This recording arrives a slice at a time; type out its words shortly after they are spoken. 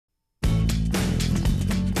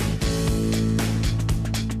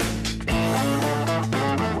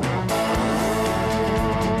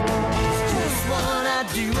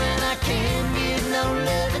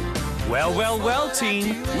Well, well, well,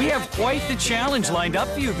 team. We have quite the challenge lined up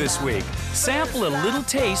for you this week. Sample a little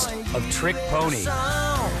taste of Trick Pony.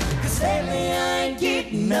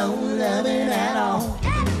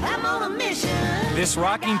 This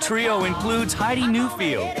rocking trio includes Heidi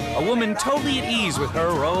Newfield, a woman totally at ease with her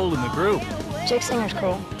role in the group. Chick singer's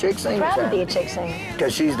cool. Chick singer's proud to be a chick singer.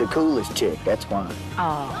 Because she's the coolest chick, that's why.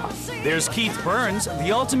 Oh. There's Keith Burns,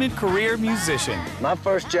 the ultimate career musician. My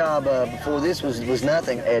first job before this was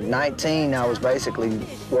nothing. At 19, I was basically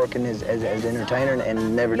working as an entertainer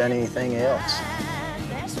and never done anything else.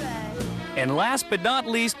 And last but not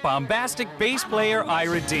least, bombastic bass player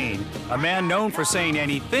Ira Dean, a man known for saying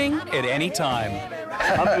anything at any time.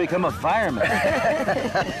 I'm to become a fireman.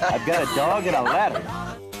 I've got a dog and a ladder.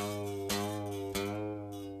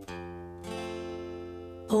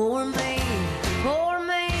 Poor me, poor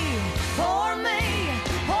me, poor me,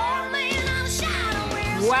 poor me, and I'm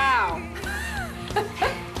shining. Wow.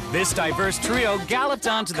 This diverse trio galloped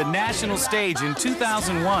onto the national stage in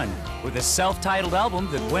 2001 with a self-titled album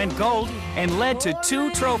that went gold and led to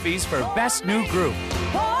 2 trophies for Best New Group.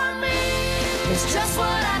 Poor me, it's just what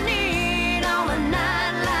I need on a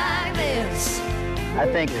night like this. I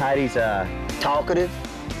think Heidi's Talkative,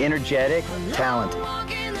 energetic, talented,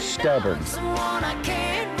 stubborn. Someone I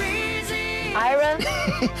can't resist. Ira,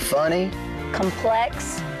 funny,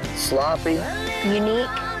 complex, sloppy, unique,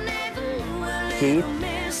 Keith,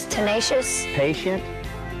 tenacious, patient,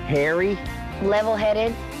 hairy.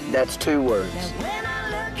 level-headed. that's 2 words.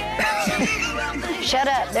 Shut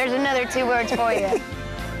up. There's another 2 words for you.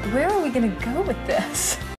 Where are we going to go with this?